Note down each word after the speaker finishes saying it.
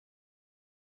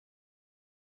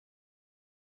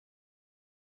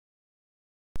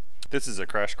This is a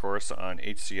crash course on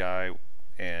HCI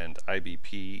and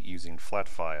IBP using flat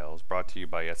files, brought to you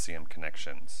by SCM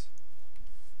Connections.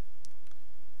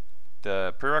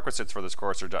 The prerequisites for this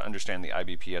course are to understand the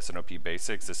IBP S&OP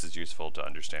basics. This is useful to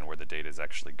understand where the data is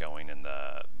actually going and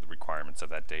the requirements of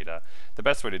that data. The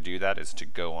best way to do that is to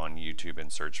go on YouTube and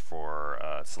search for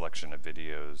a selection of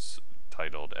videos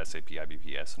titled SAP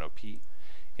IBP S&OP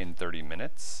in 30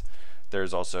 minutes.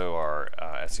 There's also our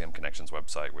SCM Connections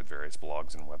website with various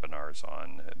blogs and webinars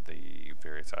on the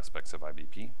various aspects of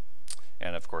IBP.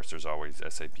 And of course there's always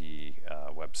SAP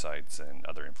websites and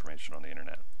other information on the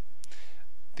internet.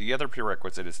 The other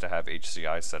prerequisite is to have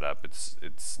HCI set up.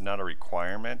 It's not a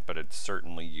requirement, but it's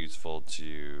certainly useful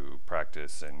to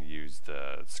practice and use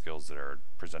the skills that are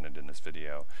presented in this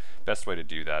video. Best way to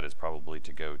do that is probably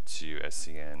to go to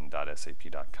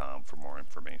scn.sap.com for more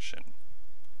information.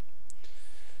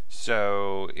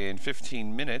 So in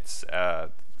 15 minutes,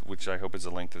 which I hope is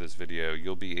the length of this video,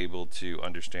 you'll be able to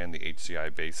understand the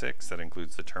HCI basics. That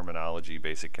includes the terminology,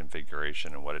 basic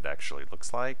configuration, and what it actually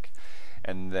looks like.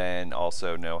 And then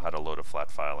also know how to load a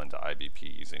flat file into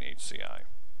IBP using HCI.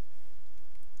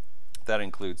 That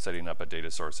includes setting up a data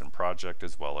source and project,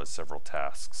 as well as several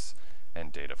tasks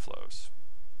and data flows.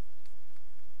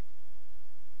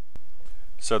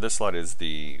 So this slide is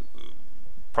the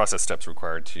process steps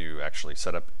required to actually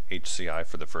set up HCI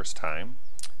for the first time,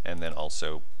 and then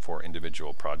also for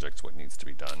individual projects what needs to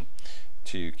be done.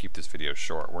 To keep this video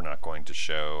short, we're not going to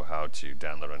show how to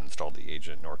download and install the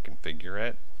agent nor configure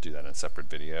it. Do that in a separate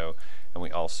video. And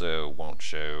we also won't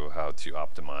show how to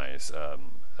optimize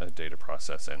a data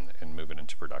process and move it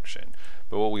into production.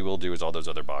 But what we will do is all those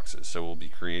other boxes. So we'll be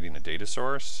creating a data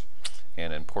source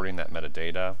and importing that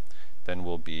metadata. Then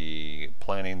we'll be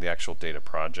planning the actual data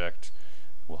project.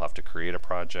 We'll have to create a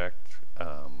project,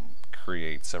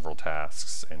 create several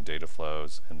tasks and data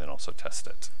flows, and then also test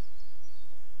it.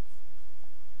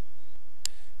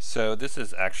 So this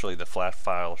is actually the flat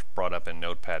file brought up in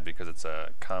Notepad because it's a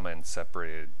common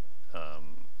separated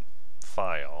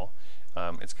file.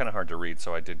 It's kind of hard to read,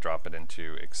 so I did drop it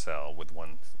into Excel with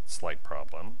one slight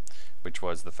problem, which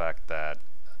was the fact that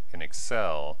in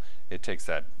Excel it took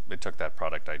that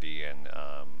product ID and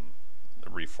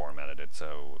reformatted it,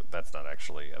 so that's not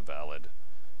actually a valid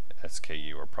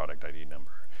SKU or product ID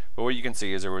number. But what you can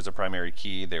see is there was a primary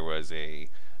key, there was a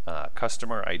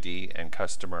customer ID and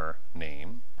customer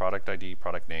name, product ID,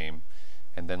 product name,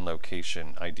 and then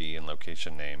location ID and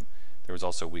location name. There was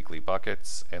also weekly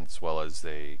buckets, as well as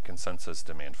a consensus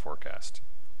demand forecast.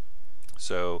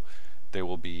 So there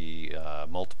will be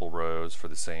multiple rows for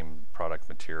the same product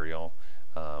material.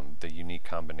 The unique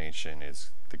combination is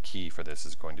the key for this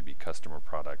is going to be customer,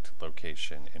 product,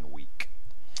 location, and week.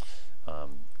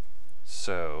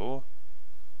 So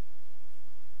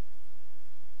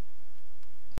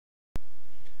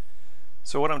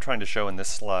what I'm trying to show in this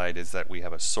slide is that we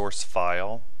have a source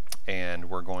file, and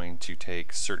we're going to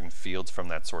take certain fields from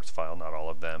that source file, not all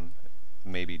of them,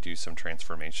 maybe do some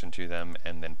transformation to them,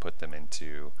 and then put them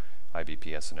into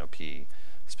IBP S&OP.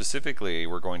 Specifically,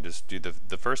 we're going to do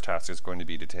the first task is going to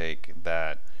be to take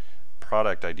that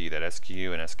product ID, that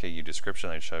SKU and SKU description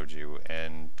I showed you,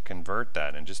 and convert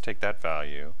that and just take that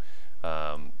value,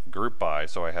 group by,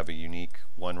 so I have a unique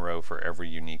one row for every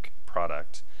unique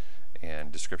product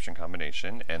and description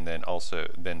combination, and then also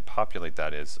populate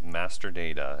that as master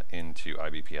data into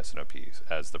IBP S&OP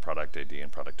as the product ID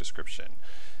and product description.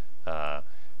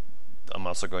 I'm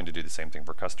also going to do the same thing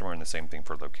for customer and the same thing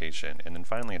for location. And then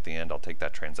finally at the end I'll take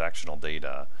that transactional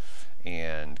data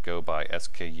and go by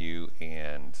SKU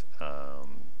and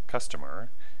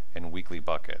customer and weekly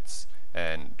buckets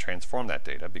and transform that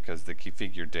data, because the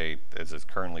configured date as is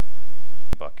currently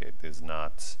bucket is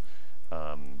not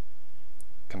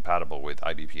compatible with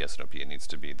IBP S&OP. It needs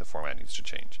to be, the format needs to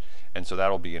change. And so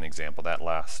that'll be an example. That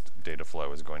last data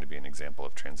flow is going to be an example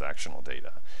of transactional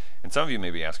data. And some of you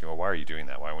may be asking, well, why are you doing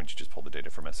that? Why wouldn't you just pull the data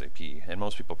from SAP? And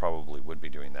most people probably would be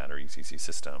doing that, or ECC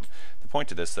system. The point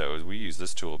to this, though, is we use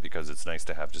this tool because it's nice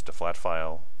to have just a flat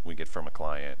file we get from a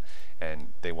client,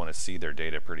 and they want to see their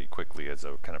data pretty quickly as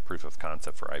a kind of proof of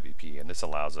concept for IBP. And this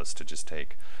allows us to just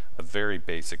take a very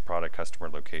basic product, customer,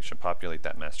 location, populate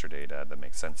that master data that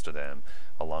makes sense to them,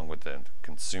 along with the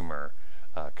consumer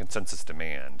consensus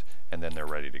demand, and then they're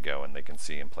ready to go and they can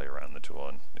see and play around the tool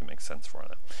and it makes sense for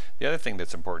them. The other thing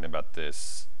that's important about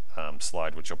this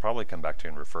slide, which you'll probably come back to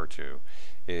and refer to,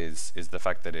 is the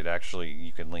fact that it actually,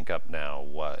 you can link up now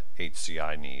what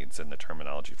HCI needs and the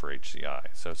terminology for HCI.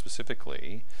 So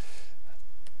specifically,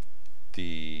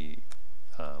 the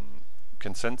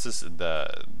consensus,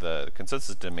 the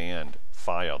consensus demand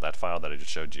file, that file that I just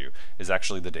showed you, is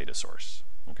actually the data source.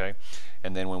 Okay,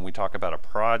 and then when we talk about a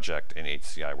project in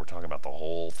HCI, we're talking about the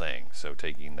whole thing. So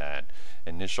taking that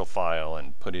initial file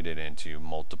and putting it into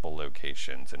multiple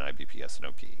locations in IBP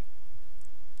S&OP.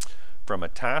 From a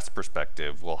task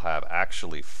perspective, we'll have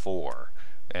actually 4,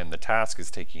 and the task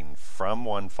is taking from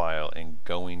one file and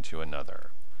going to another.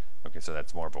 Okay, so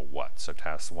that's more of a what. So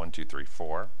tasks 1, 2, 3,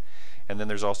 4. And then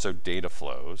there's also data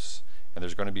flows, and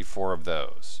there's going to be 4 of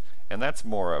those. And that's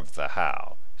more of the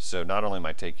how. So not only am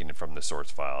I taking it from the source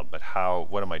file, but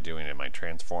what am I doing? Am I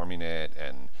transforming it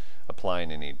and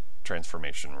applying any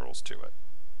transformation rules to it?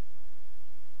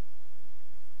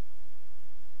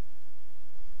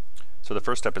 So the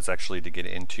first step is actually to get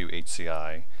into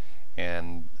HCI,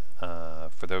 and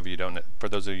for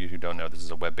those of you who don't know, this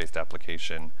is a web-based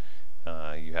application.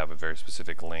 You have a very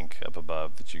specific link up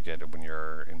above that you get when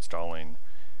you're installing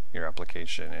your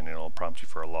application, and it'll prompt you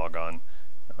for a logon.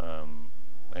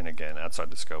 And again,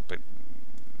 outside the scope,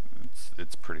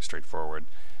 it's pretty straightforward.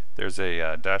 There's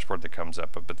a dashboard that comes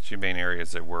up, but the 2 main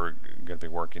areas that we're going to be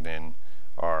working in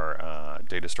are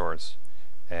data stores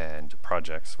and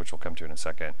projects, which we'll come to in a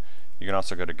second. You can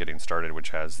also go to Getting Started, which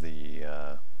has the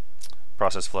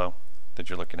process flow that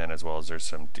you're looking at, as well as there's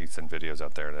some decent videos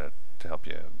out there to help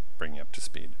you bring you up to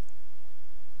speed.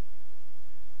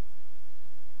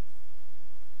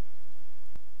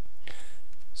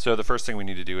 So the first thing we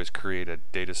need to do is create a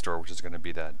data store, which is going to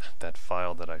be that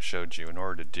file that I showed you. In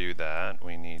order to do that,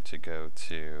 we need to go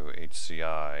to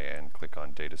HCI and click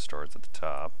on Data Stores at the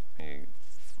top.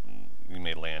 You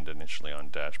may land initially on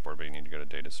Dashboard, but you need to go to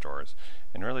Data Stores.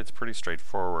 And really it's pretty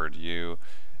straightforward. You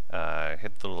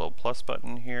hit the little plus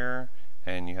button here,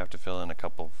 and you have to fill in a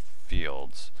couple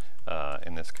fields.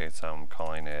 In this case, I'm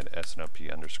calling it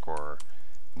S&OP_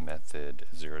 method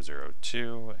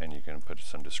 002, and you can put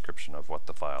some description of what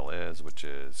the file is, which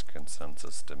is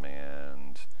consensus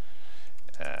demand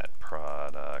at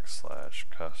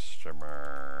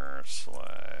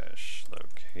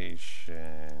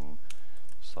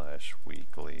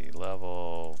product/customer/location/weekly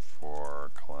level for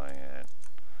client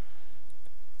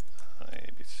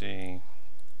ABC.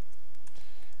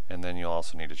 And then you'll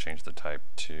also need to change the type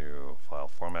to file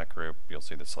format group. You'll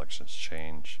see the selections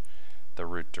change. The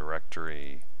root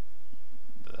directory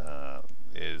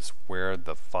is where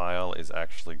the file is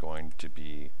actually going to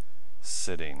be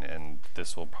sitting, and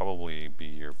this will probably be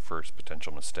your first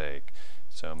potential mistake.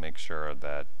 So make sure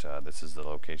that this is the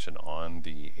location on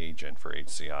the agent for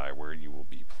HCI where you will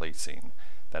be placing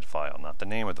that file. Not the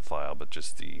name of the file, but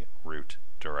just the root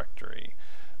directory.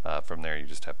 From there you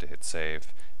just have to hit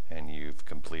save, and you've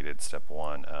completed step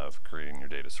 1 of creating your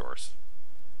data source.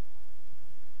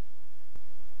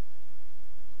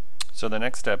 So the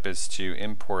next step is to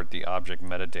import the object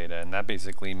metadata, and that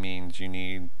basically means you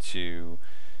need to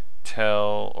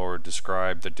tell or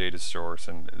describe the data store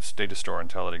and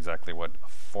tell it exactly what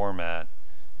format,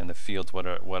 and the fields, what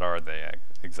are they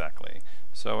exactly.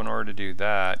 So in order to do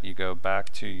that, you go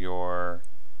back to your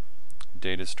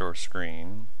data store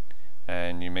screen,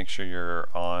 and you make sure you're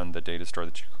on the data store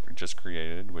that you just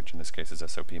created, which in this case is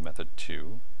SOP method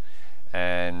 2.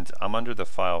 And I'm under the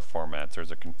file formats.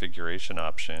 There's a configuration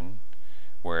option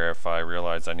where if I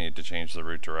realize I need to change the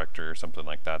root directory or something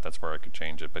like that, that's where I could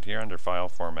change it. But here under file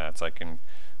formats, I can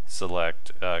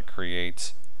select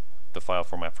create the file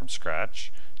format from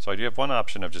scratch. So I do have one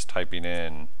option of just typing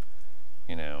in,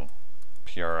 you know,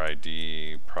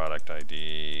 PRID, product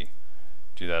ID,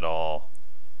 do that all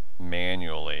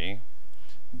manually,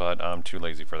 but I'm too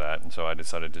lazy for that, and so I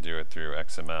decided to do it through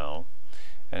XML.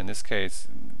 And in this case,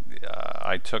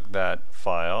 I took that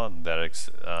file, that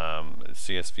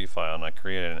CSV file, and I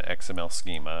created an XML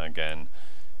schema. Again,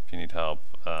 if you need help,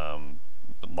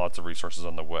 lots of resources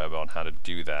on the web on how to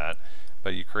do that.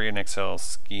 But you create an Excel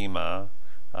schema,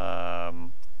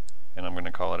 and I'm going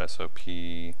to call it SOP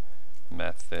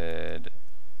method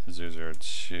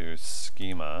 002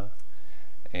 schema,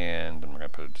 and I'm going to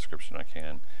put a description I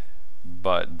can.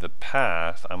 But the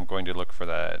path, I'm going to look for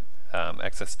that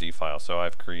XSD file. So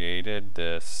I've created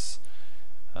this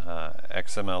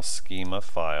XML schema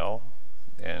file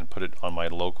and put it on my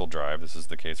local drive. This is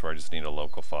the case where I just need a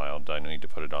local file. I don't need to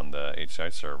put it on the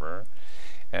HCI server.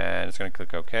 And it's going to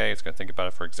click OK. It's going to think about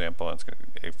it for example, and it's going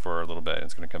to, for a little bit, and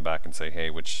it's going to come back and say, hey,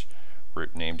 which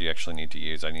root name do you actually need to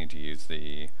use? I need to use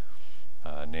the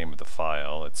name of the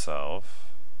file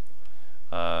itself.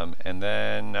 And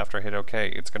then after I hit OK,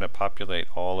 it's going to populate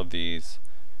all of these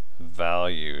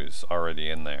values already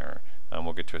in there.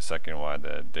 We'll get to a second why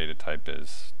the data type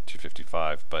is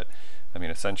 255, but I mean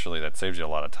essentially that saves you a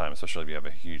lot of time, especially if you have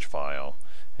a huge file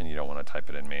and you don't want to type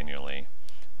it in manually.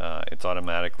 It's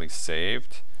automatically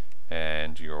saved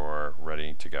and you're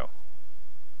ready to go.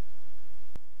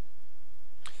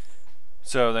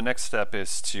 So the next step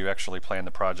is to actually plan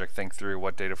the project, think through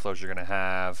what data flows you're going to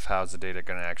have, how's the data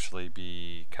going to actually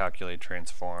be calculated,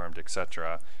 transformed,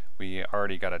 etc. We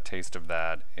already got a taste of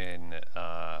that in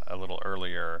a little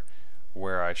earlier,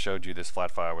 where I showed you this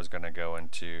flat file was going to go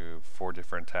into 4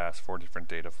 different tasks, 4 different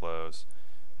data flows.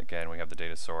 Again, we have the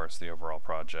data source, the overall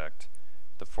project,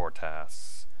 the 4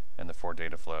 tasks, and the 4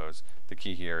 data flows. The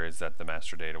key here is that the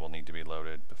master data will need to be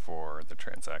loaded before the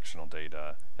transactional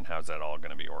data, and how's that all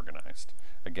going to be organized.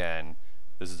 Again,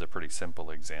 this is a pretty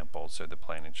simple example, so the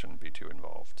planning shouldn't be too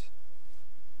involved.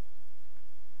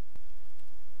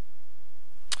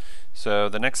 So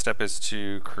the next step is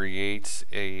to create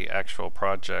a actual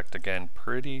project. Again,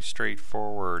 pretty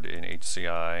straightforward in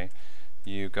HCI.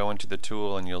 You go into the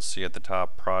tool and you'll see at the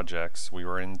top projects. We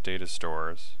were in data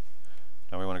stores.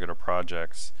 Now we want to go to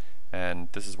projects, and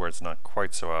this is where it's not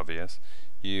quite so obvious.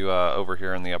 You over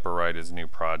here in the upper right is new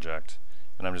project,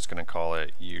 and I'm just going to call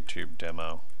it YouTube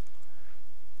demo.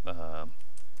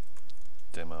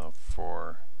 Demo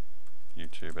for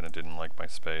YouTube, and it didn't like my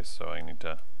space, so I need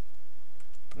to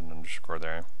put an underscore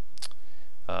there.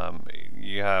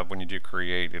 You have, when you do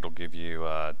create, it'll give you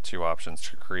 2 options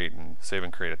to create and save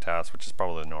and create a task, which is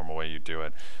probably the normal way you do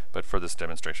it. But for this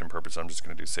demonstration purpose, I'm just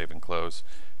going to do save and close.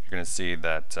 You're going to see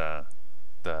that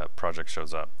the project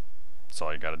shows up. That's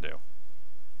all you got to do.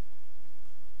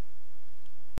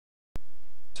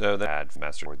 So then add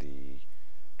master for the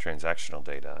transactional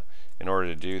data. In order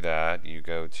to do that, you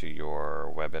go to your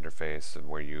web interface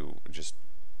where you just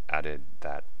added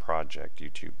that project,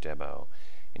 YouTube demo,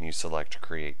 and you select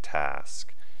create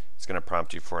task. It's going to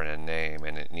prompt you for a name,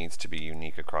 and it needs to be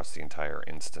unique across the entire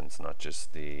instance, not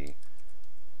just the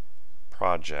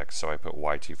project. So I put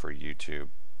YT for YouTube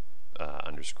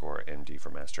underscore MD for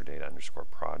master data underscore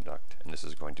product, and this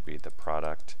is going to be the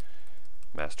product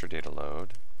master data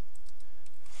load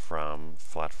from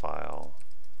flat file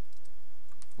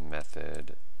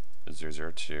method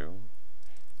 002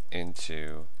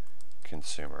 into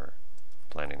consumer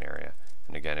planning area.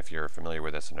 And again, if you're familiar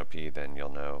with S&OP, then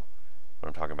you'll know what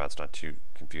I'm talking about. It's not too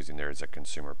confusing. There is a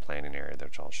consumer planning area,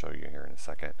 which I'll show you here in a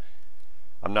second.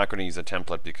 I'm not going to use a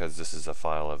template because this is a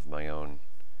file of my own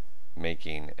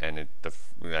making, and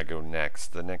I go next.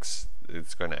 The next,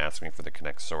 it's going to ask me for the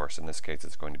connect source. In this case,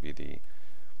 it's going to be the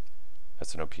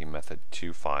S&OP method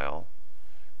 2 file.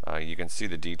 You can see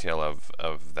the detail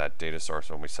of that data source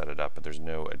when we set it up, but there's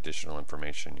no additional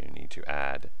information you need to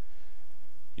add.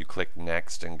 You click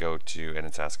next and go to, and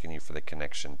it's asking you for the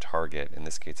connection target. In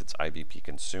this case, it's IBP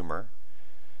consumer.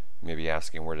 Maybe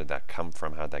asking where did that come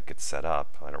from, how did that get set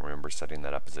up. I don't remember setting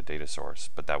that up as a data source,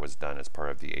 but that was done as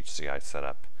part of the HCI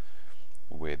setup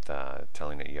with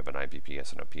telling it you have an IBP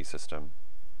S&OP system.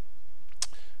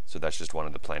 So that's just one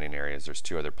of the planning areas. There's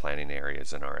 2 other planning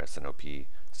areas in our S&OP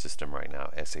system right now,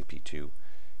 SAP2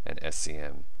 and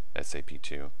SCM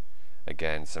SAP2.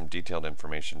 Again, some detailed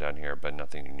information down here, but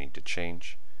nothing you need to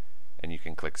change. And you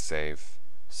can click save.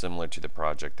 Similar to the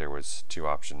project, there was 2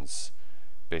 options.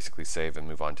 Basically save and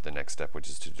move on to the next step, which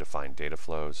is to define data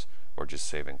flows, or just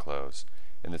save and close.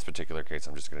 In this particular case,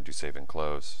 I'm just going to do save and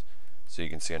close. So you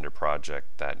can see under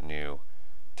project that new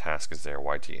task is there,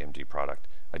 YTMD product.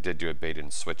 I did do a bait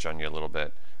and switch on you a little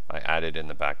bit. I added in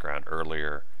the background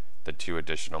earlier the 2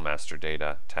 additional master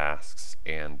data tasks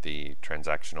and the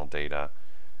transactional data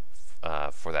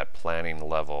for that planning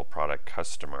level product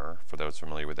customer. For those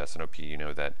familiar with S&OP, you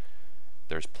know that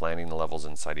there's planning levels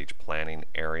inside each planning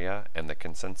area, and the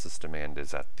consensus demand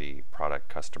is at the product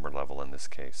customer level in this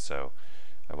case. So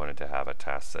I wanted to have a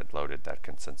task that loaded that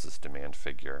consensus demand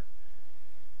figure.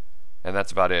 And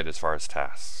that's about it as far as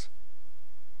tasks.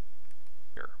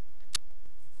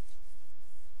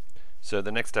 So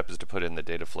the next step is to put in the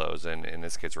data flows, and in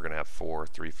this case we're going to have 4,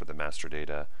 3 for the master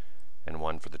data and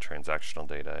 1 for the transactional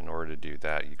data. In order to do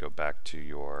that, you go back to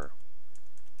your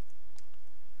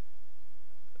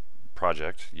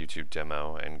project, YouTube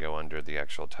demo, and go under the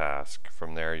actual task.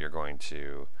 From there you're going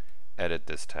to edit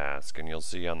this task, and you'll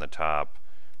see on the top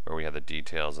where we have the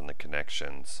details and the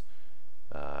connections,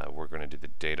 we're going to do the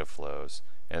data flows.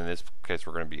 And in this case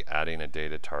we're going to be adding a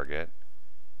data target,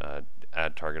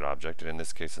 add target object, and in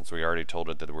this case, since we already told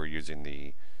it that we're using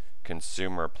the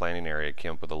consumer planning area, it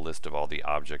came up with a list of all the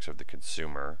objects of the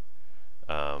consumer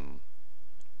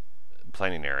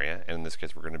planning area, and in this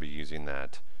case we're going to be using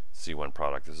that C1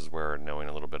 product. This is where knowing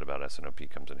a little bit about S&OP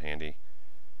comes in handy.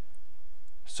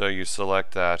 So you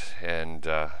select that and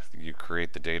you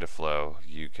create the data flow.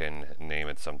 You can name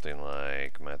it something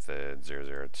like method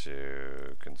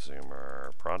 002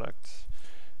 consumer product,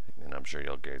 and I'm sure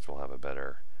you'll Gates will have a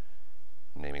better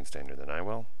naming standard than I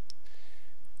will.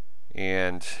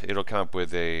 and it'll come up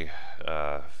with a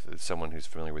someone who's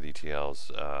familiar with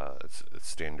ETLs, it's a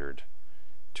standard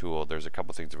tool. There's a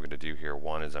couple things we're going to do here.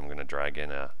 One is I'm going to drag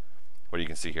in what you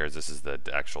can see here is this is the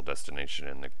actual destination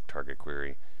in the target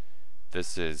query.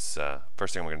 This is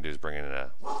first thing I'm going to do is bring in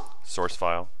a source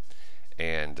file,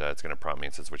 and it's going to prompt me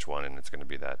and says which one, and it's going to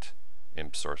be that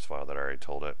imp source file that I already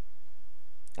told it.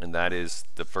 And that is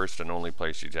the first and only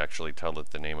place you'd actually tell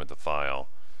it the name of the file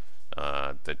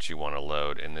that you want to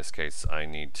load. In this case, I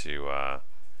need to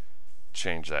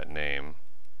change that name.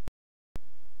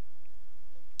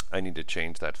 I need to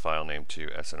change that file name to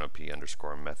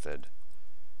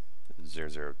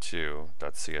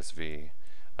snop_method002.csv.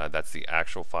 That's the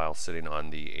actual file sitting on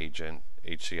the agent,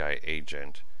 HCI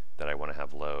agent, that I want to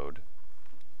have load.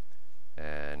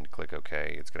 And click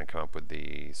OK. It's going to come up with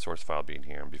the source file being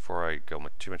here. And before I go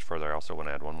too much further, I also want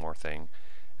to add one more thing,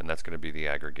 and that's going to be the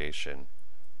aggregation.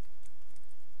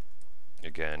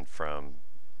 Again,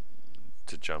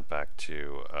 to jump back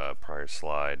to a prior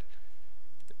slide,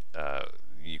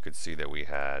 you could see that we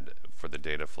had, for the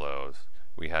data flows,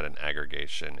 we had an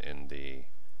aggregation in the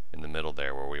middle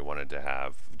there where we wanted to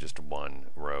have just one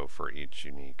row for each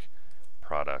unique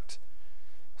product.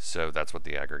 So that's what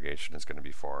the aggregation is going to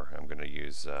be for. I'm going to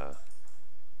use, I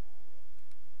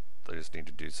just need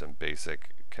to do some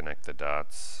basic connect the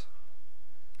dots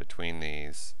between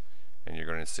these, and you're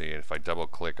going to see if I double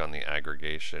click on the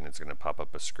aggregation, it's going to pop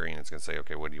up a screen. It's going to say,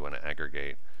 okay, what do you want to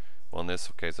aggregate? Well, in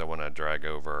this case, I want to drag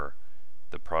over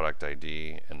the product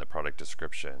ID and the product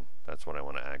description. That's what I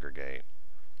want to aggregate,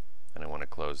 and I want to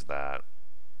close that.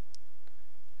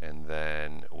 And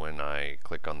then when I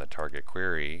click on the target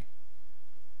query,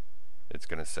 it's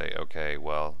going to say, okay,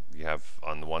 well, you have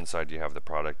on the one side you have the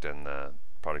product and the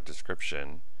product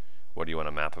description. What do you want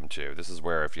to map them to? This is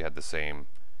where if you had the same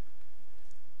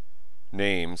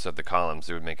names of the columns,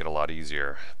 it would make it a lot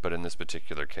easier. But in this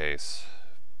particular case,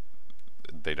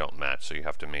 they don't match, so you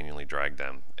have to manually drag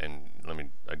them. And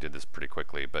I did this pretty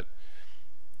quickly, but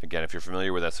again, if you're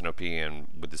familiar with SNOP and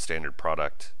with the standard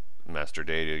product master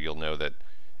data, you'll know that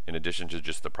in addition to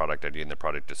just the product ID and the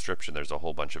product description, there's a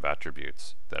whole bunch of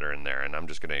attributes that are in there, and I'm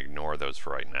just going to ignore those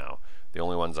for right now. The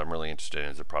only ones I'm really interested in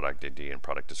is the product ID and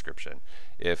product description.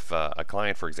 If a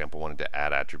client, for example, wanted to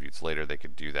add attributes later, they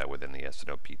could do that within the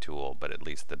SNOP tool, but at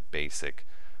least the basic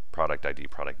product ID,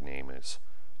 product name is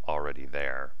already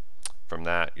there. From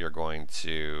that, you're going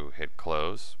to hit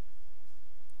close.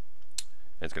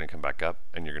 It's going to come back up,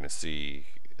 and you're going to see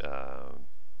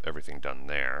everything done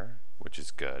there, which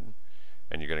is good.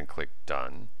 And you're going to click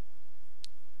Done.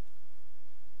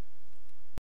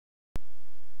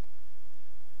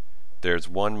 There's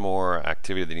one more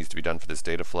activity that needs to be done for this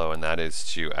data flow, and that is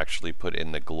to actually put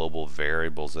in the global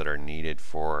variables that are needed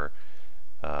for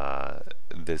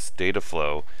this data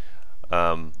flow.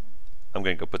 I'm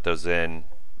going to go put those in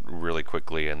really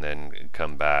quickly and then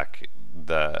come back.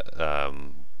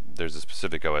 There's a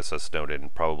specific OSS noted,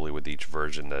 and probably with each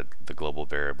version that the global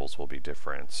variables will be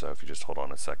different. So if you just hold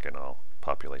on a second, I'll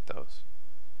populate those.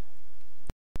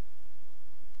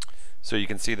 So you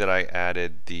can see that I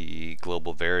added the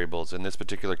global variables in this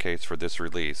particular case for this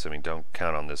release. I mean, don't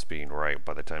count on this being right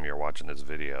by the time you're watching this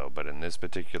video, but in this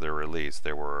particular release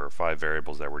there were 5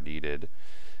 variables that were needed.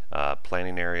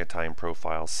 Planning area, time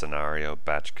profile, scenario,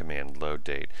 batch command, load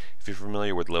date. If you're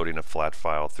familiar with loading a flat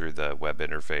file through the web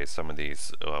interface, some of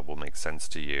these will make sense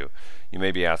to you. You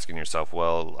may be asking yourself,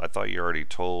 well, I thought you already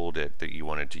told it that you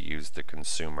wanted to use the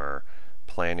consumer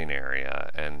planning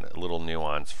area. And a little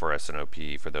nuance for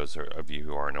SNOP, for those of you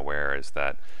who aren't aware, is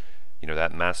that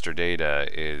that master data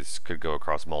could go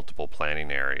across multiple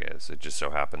planning areas. It just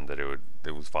so happened that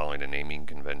it was following a naming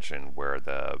convention where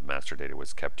the master data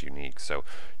was kept unique. So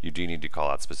you do need to call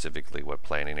out specifically what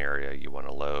planning area you want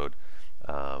to load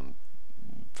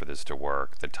for this to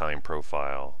work, the time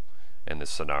profile, and the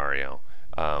scenario.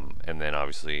 And then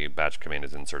obviously batch command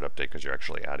is insert update because you're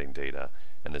actually adding data,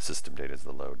 and the system data is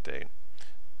the load date.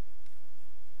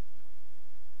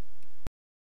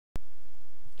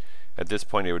 At this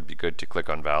point, it would be good to click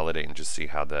on validate and just see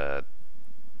how the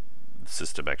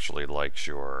system actually likes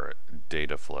your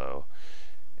data flow.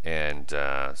 And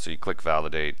so you click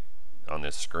validate on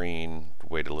this screen,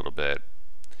 wait a little bit,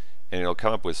 and it'll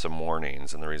come up with some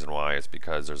warnings. And the reason why is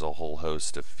because there's a whole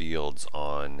host of fields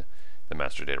on the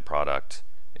master data product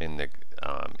in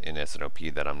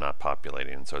SNOP that I'm not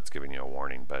populating, so it's giving you a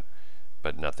warning, but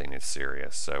nothing is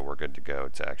serious. So we're good to go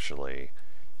to actually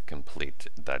complete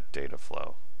that data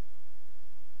flow.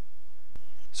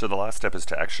 So the last step is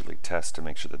to actually test to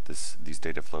make sure that these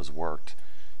data flows worked.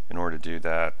 In order to do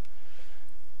that,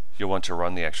 you'll want to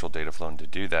run the actual data flow, and to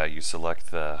do that you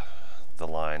select the the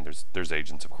line. There's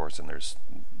agents, of course, and there's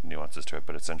nuances to it,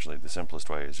 but essentially the simplest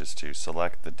way is just to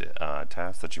select the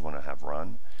task that you want to have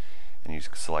run, and you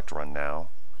select Run Now,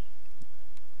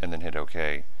 and then hit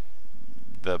OK.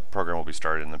 The program will be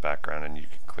started in the background, and you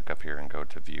can click up here and go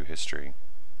to View History,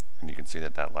 and you can see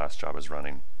that that last job is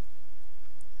running.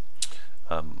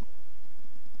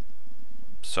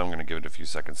 So I'm going to give it a few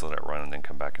seconds to let it run and then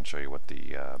come back and show you what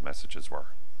the messages were.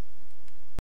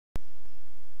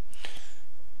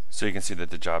 So you can see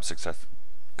that the job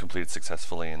completed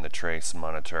successfully, and the trace,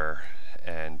 monitor,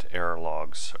 and error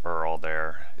logs are all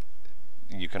there.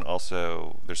 You can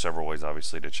also, there's several ways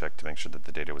obviously to check to make sure that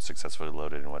the data was successfully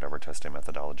loaded in whatever testing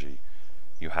methodology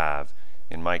you have.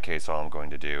 In my case, all I'm going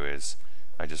to do is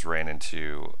I just ran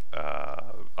into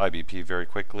IBP very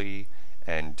quickly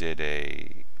and did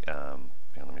a,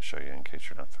 let me show you in case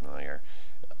you're not familiar.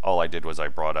 All I did was I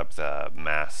brought up the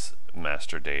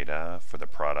master data for the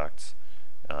product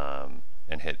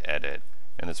and hit edit,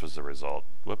 and this was the result.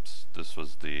 Whoops, this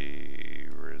was the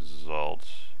result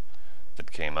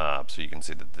that came up, so you can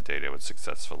see that the data was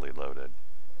successfully loaded.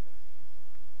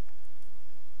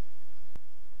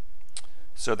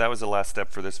 So that was the last step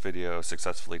for this video,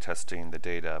 successfully testing the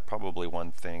data. Probably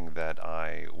one thing that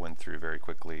I went through very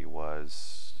quickly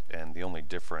was, and the only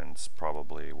difference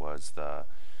probably was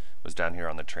down here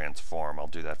on the transform. I'll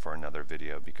do that for another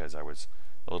video because I was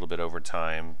a little bit over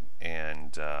time,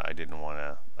 and I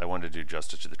wanted to do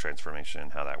justice to the transformation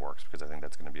and how that works, because I think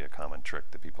that's going to be a common trick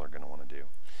that people are going to want to do.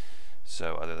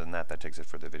 So other than that, that takes it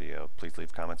for the video. Please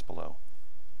leave comments below.